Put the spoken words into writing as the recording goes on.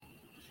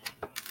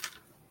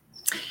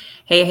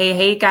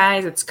Hey,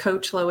 guys, it's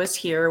Coach Lois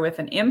here with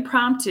an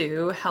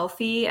impromptu,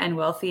 healthy and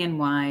wealthy and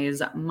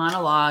wise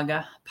monologue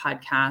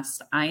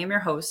podcast. I am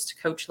your host,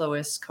 Coach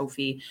Lois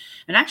Kofi,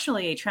 and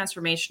actually a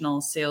transformational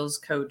sales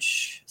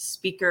coach,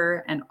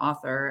 speaker, and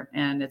author.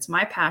 And it's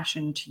my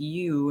passion to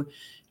you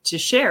to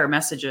share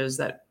messages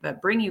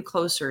that bring you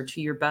closer to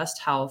your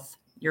best health,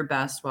 your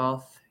best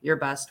wealth, your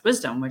best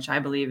wisdom, which I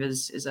believe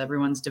is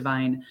everyone's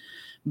divine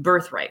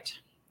birthright.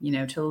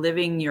 To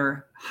living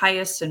your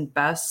highest and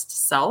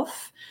best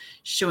self,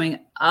 showing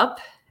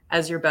up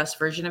as your best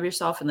version of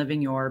yourself and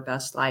living your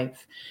best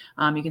life.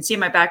 You can see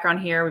my background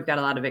here. We've got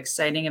a lot of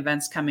exciting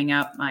events coming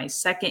up. My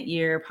second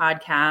year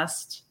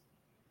podcast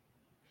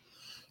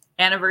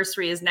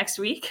anniversary is next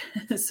week.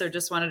 So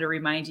just wanted to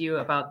remind you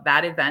about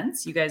that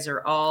event. You guys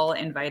are all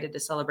invited to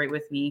celebrate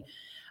with me.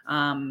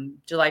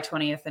 July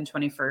 20th and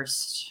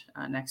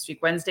 21st next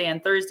week, Wednesday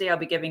and Thursday, I'll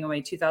be giving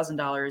away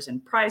 $2,000 in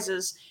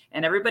prizes.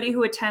 And everybody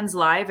who attends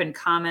live and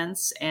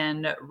comments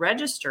and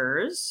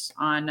registers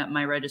on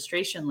my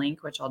registration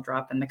link, which I'll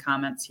drop in the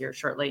comments here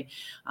shortly,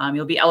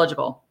 you'll be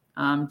eligible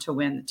to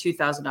win the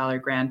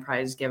 $2,000 grand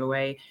prize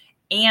giveaway.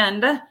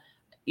 And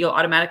you'll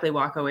automatically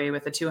walk away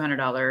with a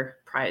 $200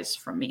 prize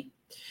from me.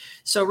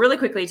 So really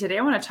quickly, today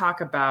I want to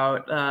talk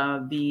about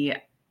the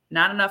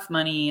not enough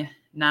money,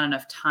 not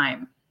enough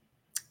time.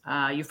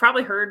 You've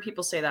probably heard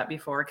people say that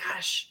before.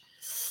 Gosh,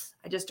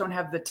 I just don't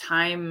have the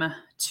time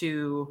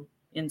to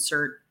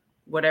insert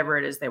whatever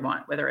it is they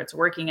want, whether it's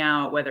working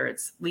out, whether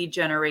it's lead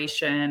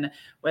generation,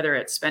 whether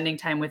it's spending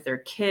time with their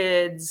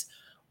kids,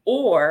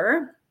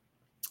 or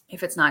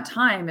if it's not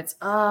time, it's,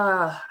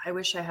 I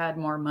wish I had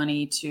more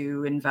money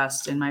to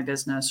invest in my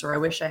business, or I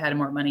wish I had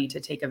more money to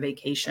take a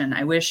vacation.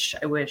 I wish.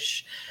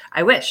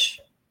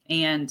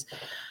 And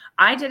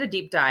I did a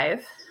deep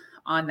dive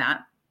on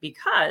that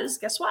because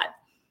guess what?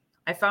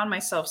 I found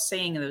myself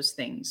saying those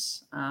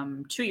things.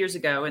 2 years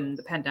ago in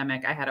the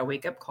pandemic, I had a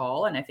wake-up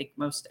call, and I think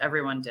most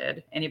everyone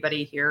did.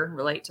 Anybody here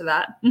relate to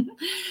that?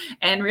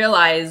 And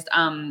realized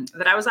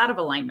that I was out of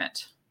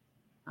alignment.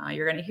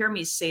 You're going to hear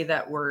me say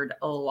that word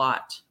a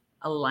lot,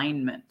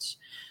 alignment.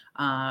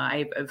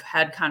 I've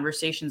had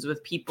conversations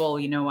with people,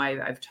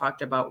 I've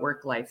talked about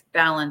work-life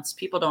balance.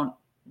 People don't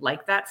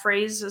like that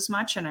phrase as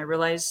much. And I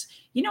realize,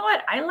 you know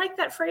what? I like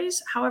that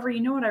phrase. However, you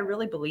know what I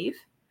really believe?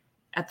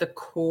 At the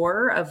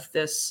core of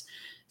this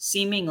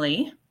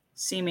seemingly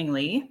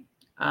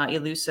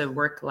elusive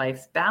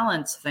work-life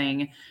balance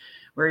thing,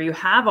 where you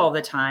have all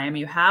the time,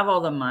 you have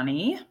all the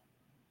money,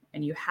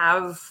 and you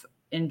have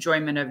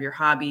enjoyment of your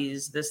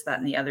hobbies, this, that,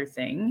 and the other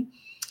thing.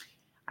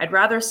 I'd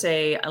rather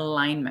say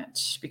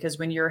alignment, because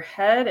when your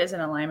head is in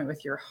alignment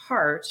with your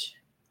heart,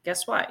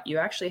 guess what? You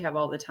actually have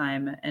all the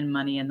time and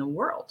money in the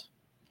world.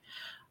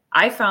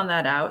 I found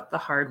that out the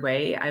hard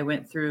way. I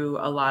went through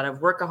a lot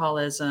of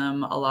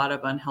workaholism, a lot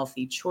of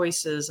unhealthy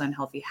choices,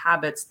 unhealthy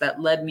habits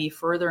that led me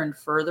further and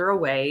further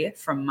away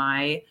from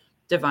my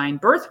divine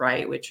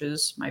birthright, which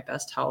is my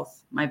best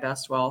health, my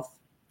best wealth,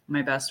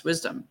 my best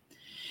wisdom.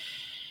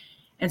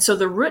 And so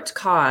the root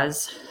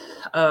cause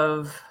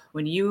of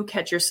when you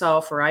catch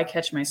yourself, or I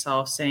catch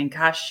myself saying,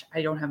 gosh,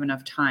 I don't have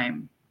enough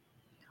time,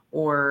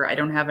 or I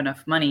don't have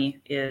enough money,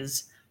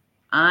 is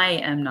I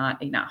am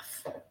not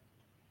enough.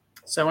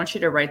 So I want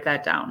you to write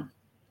that down.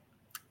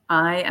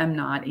 I am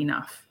not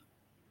enough.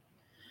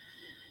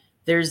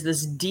 There's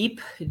this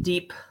deep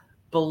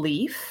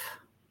belief,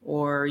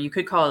 or you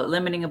could call it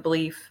limiting a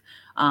belief.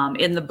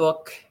 In the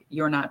book,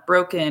 You're Not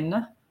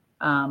Broken,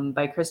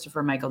 by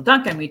Christopher Michael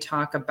Duncan, we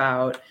talk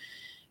about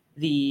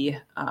the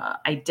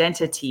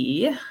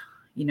identity.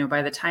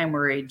 By the time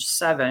we're age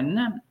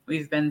 7,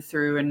 we've been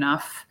through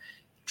enough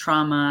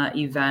trauma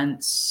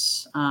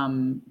events,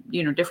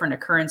 different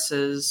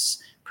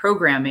occurrences,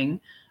 programming,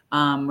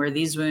 where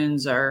these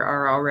wounds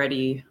are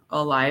already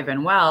alive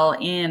and well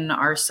in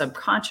our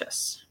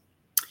subconscious.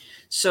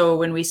 So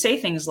when we say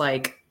things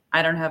like,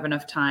 I don't have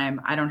enough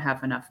time, I don't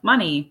have enough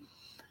money,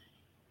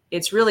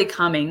 it's really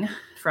coming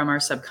from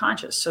our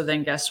subconscious. So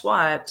then guess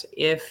what?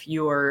 If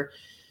you're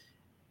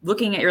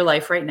looking at your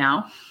life right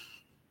now,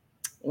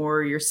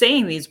 or you're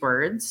saying these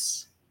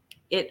words,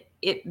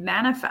 it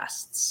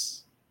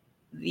manifests.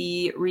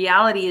 The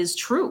reality is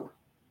true.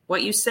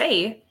 What you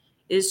say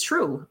is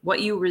true.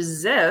 What you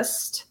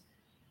resist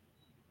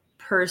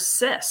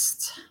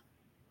persists.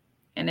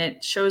 And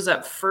it shows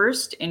up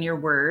first in your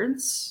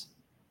words,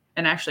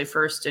 and actually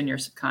first in your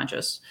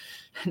subconscious.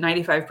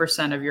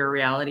 95% of your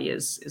reality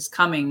is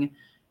coming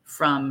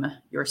from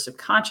your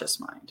subconscious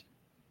mind.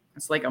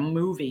 It's like a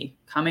movie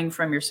coming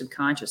from your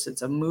subconscious.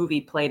 It's a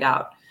movie played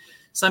out.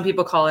 Some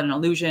people call it an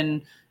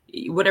illusion,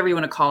 whatever you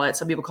want to call it.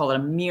 Some people call it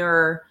a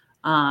mirror.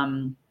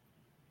 I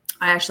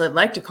actually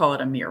like to call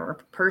it a mirror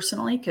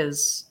personally,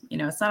 because,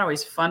 it's not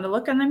always fun to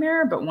look in the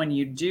mirror, but when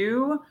you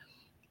do,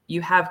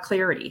 you have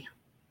clarity.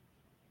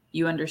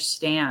 You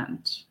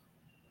understand.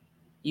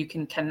 You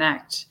can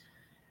connect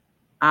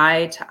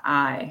eye to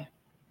eye.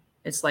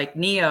 It's like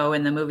Neo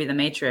in the movie The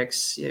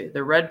Matrix,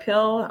 the red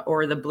pill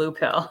or the blue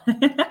pill.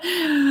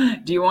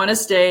 Do you want to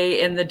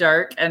stay in the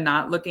dark and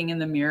not looking in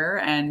the mirror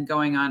and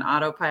going on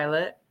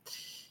autopilot?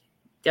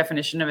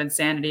 definition of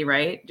insanity,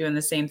 right? Doing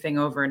the same thing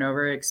over and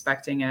over,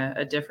 expecting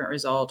a different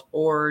result?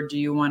 Or do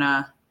you want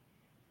to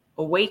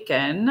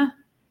awaken,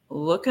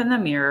 look in the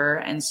mirror,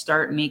 and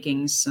start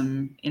making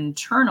some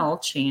internal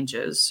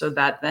changes so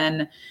that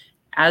then,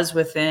 as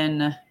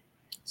within,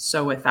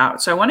 so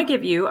without? So I want to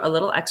give you a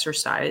little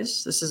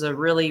exercise. This is a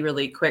really,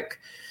 really quick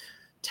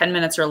 10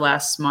 minutes or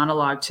less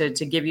monologue to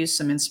give you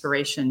some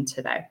inspiration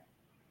today.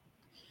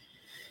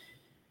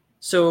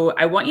 So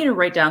I want you to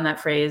write down that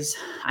phrase,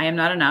 I am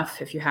not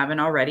enough. If you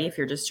haven't already, if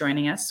you're just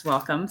joining us,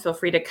 welcome. Feel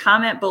free to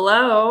comment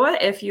below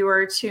if you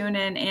are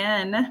tuning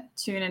in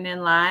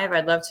live.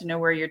 I'd love to know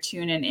where you're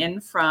tuning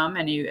in from.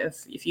 And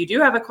if you do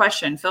have a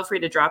question, feel free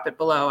to drop it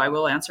below. I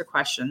will answer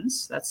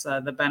questions. That's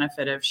the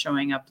benefit of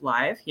showing up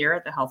live here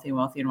at the Healthy,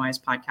 Wealthy, and Wise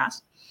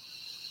podcast.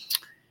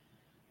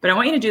 But I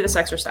want you to do this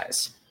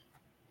exercise.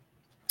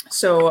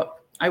 So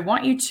I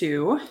want you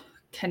to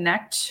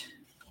connect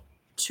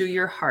to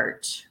your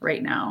heart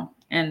right now,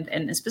 and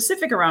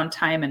specific around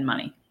time and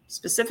money.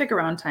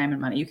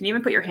 You can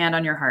even put your hand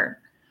on your heart.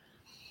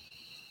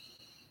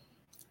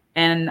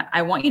 And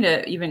I want you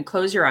to even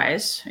close your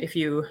eyes if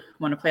you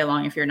want to play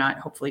along, if you're not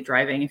hopefully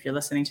driving, if you're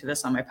listening to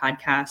this on my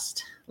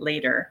podcast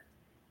later.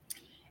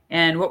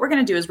 And what we're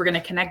going to do is we're going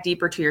to connect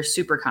deeper to your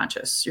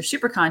superconscious. Your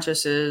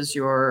superconscious is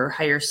your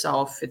higher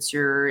self. It's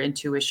your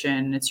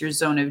intuition. It's your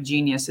zone of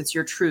genius. It's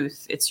your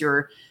truth. It's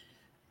your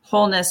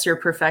wholeness, your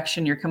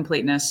perfection, your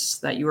completeness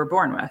that you were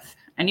born with.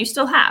 And you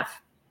still have.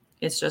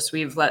 It's just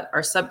we've let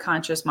our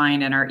subconscious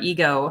mind and our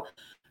ego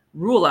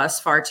rule us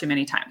far too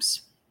many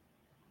times.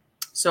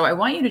 So I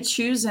want you to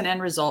choose an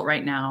end result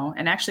right now,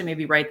 and actually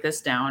maybe write this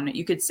down.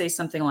 You could say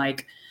something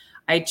like,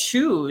 I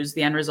choose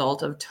the end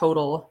result of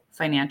total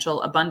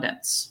financial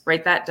abundance.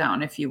 Write that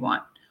down if you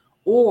want.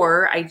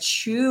 Or I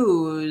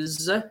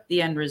choose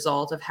the end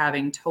result of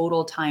having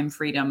total time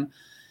freedom,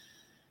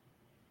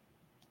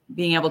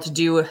 being able to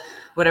do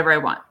whatever I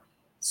want.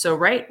 So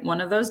write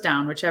one of those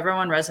down, whichever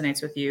one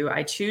resonates with you.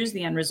 I choose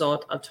the end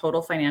result of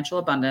total financial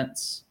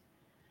abundance,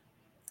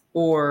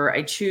 or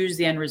I choose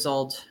the end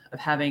result of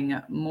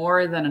having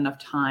more than enough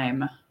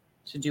time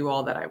to do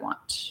all that I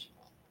want.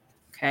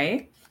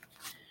 Okay.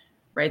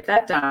 Write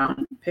that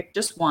down. Pick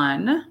just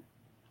one.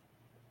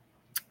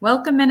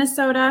 Welcome,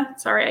 Minnesota.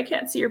 Sorry, I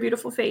can't see your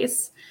beautiful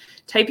face.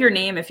 Type your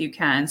name if you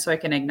can so I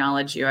can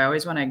acknowledge you. I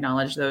always want to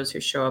acknowledge those who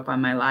show up on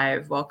my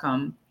live.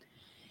 Welcome.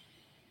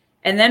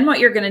 And then what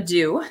you're going to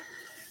do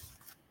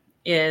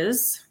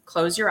is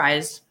close your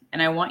eyes,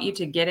 and I want you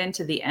to get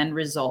into the end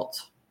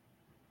result.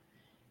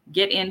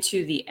 Get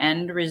into the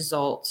end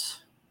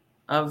result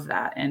of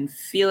that and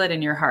feel it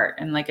in your heart.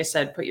 And like I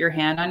said, put your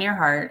hand on your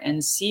heart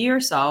and see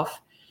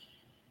yourself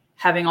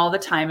having all the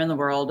time in the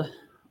world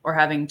or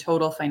having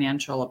total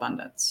financial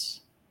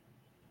abundance.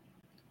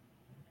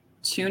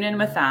 Tune in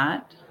with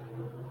that.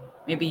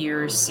 Maybe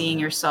you're seeing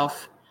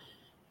yourself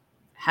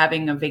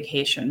having a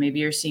vacation. Maybe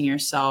you're seeing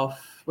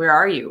yourself, where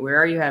are you? Where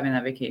are you having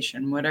that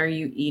vacation? What are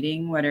you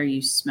eating? What are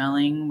you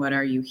smelling? What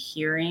are you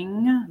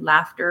hearing?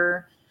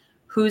 Laughter.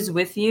 Who's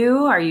with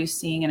you? Are you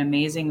seeing an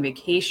amazing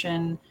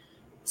vacation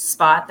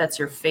spot that's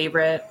your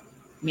favorite?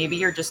 Maybe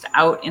you're just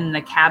out in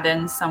the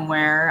cabin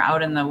somewhere,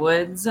 out in the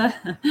woods.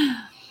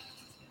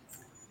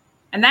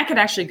 And that could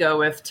actually go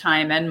with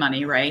time and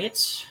money,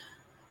 right?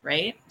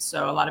 Right?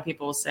 So a lot of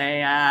people will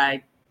say,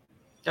 I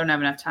don't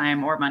have enough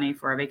time or money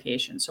for a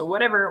vacation. So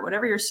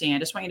whatever you're seeing, I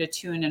just want you to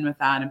tune in with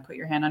that and put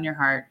your hand on your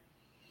heart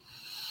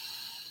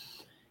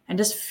and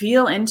just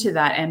feel into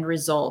that end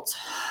result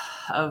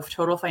of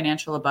total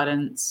financial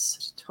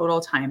abundance,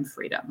 total time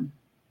freedom.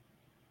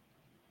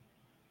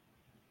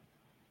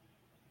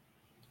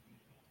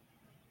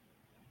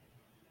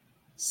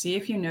 See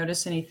if you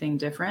notice anything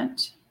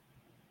different.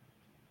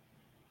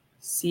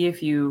 See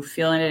if you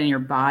feel it in your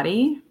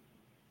body.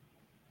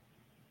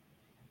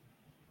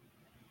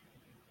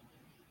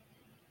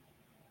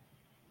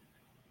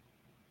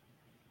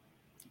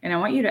 And I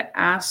want you to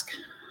ask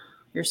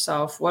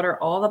yourself, what are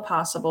all the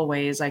possible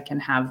ways I can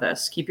have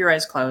this? Keep your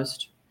eyes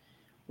closed.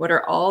 What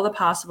are all the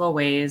possible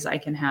ways I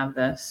can have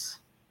this?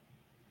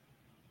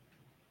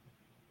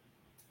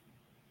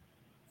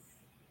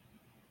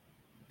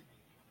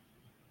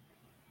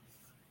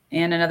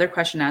 And another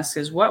question asked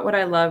is, what would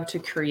I love to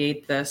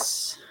create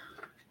this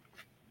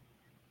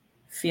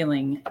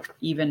feeling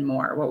even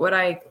more?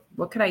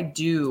 What could I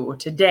do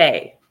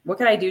today? What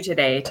could I do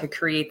today to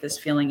create this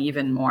feeling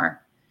even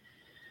more?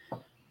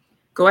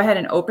 Go ahead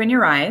and open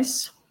your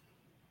eyes.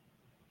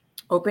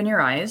 Open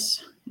your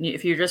eyes.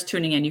 If you're just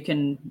tuning in, you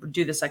can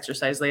do this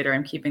exercise later.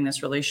 I'm keeping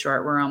this really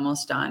short. We're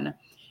almost done.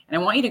 And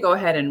I want you to go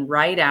ahead and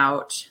write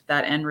out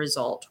that end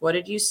result. What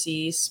did you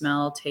see,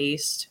 smell,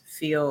 taste,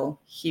 feel,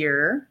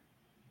 hear?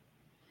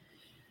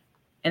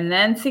 And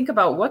then think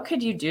about, what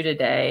could you do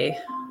today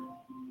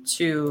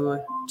to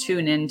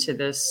tune into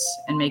this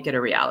and make it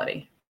a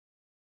reality?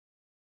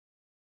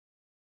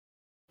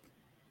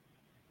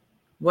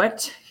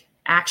 What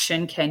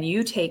action can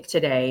you take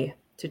today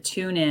to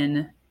tune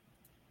in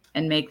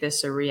and make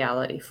this a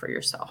reality for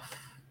yourself?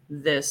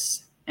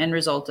 This end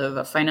result of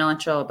a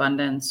financial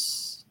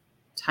abundance,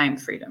 time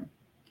freedom.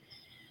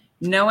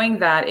 knowing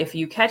that if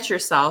you catch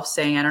yourself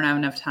saying, I don't have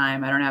enough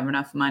time, I don't have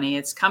enough money,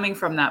 it's coming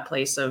from that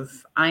place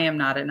of, I am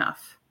not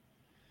enough.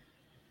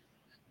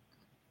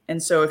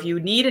 And so if you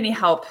need any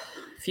help,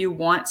 if you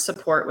want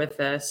support with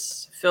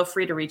this, feel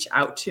free to reach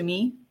out to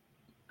me.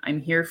 I'm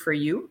here for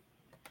you.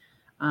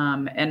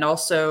 And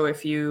also,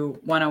 if you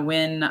want to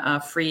win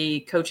a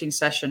free coaching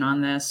session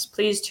on this,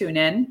 please tune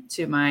in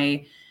to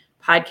my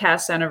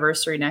podcast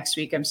anniversary next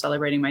week. I'm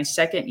celebrating my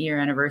 2nd year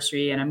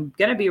anniversary, and I'm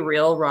going to be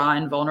real, raw,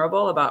 and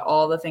vulnerable about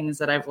all the things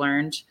that I've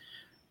learned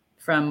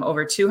from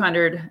over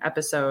 200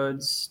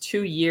 episodes,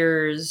 2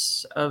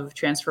 years of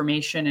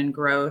transformation and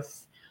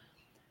growth,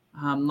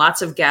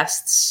 lots of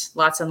guests,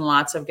 lots and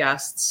lots of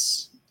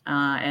guests,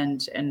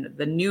 and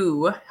the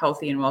new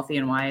Healthy and Wealthy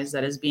and Wise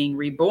that is being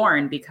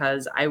reborn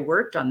because I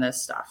worked on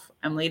this stuff.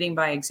 I'm leading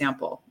by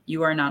example.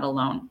 You are not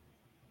alone.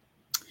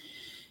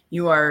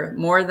 You are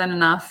more than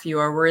enough. You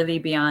are worthy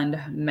beyond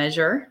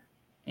measure.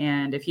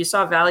 And if you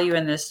saw value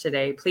in this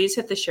today, please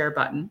hit the share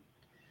button.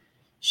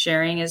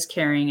 Sharing is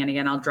caring. And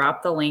again, I'll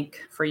drop the link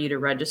for you to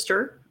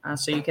register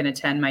so you can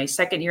attend my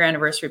 2nd year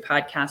anniversary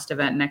podcast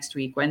event next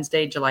week,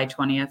 Wednesday, July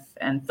 20th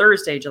and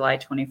Thursday, July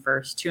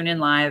 21st. Tune in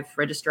live,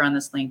 register on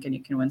this link, and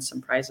you can win some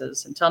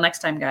prizes. Until next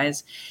time,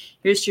 guys,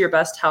 here's to your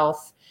best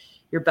health,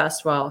 your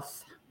best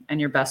wealth,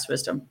 and your best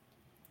wisdom.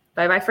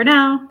 Bye-bye for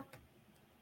now.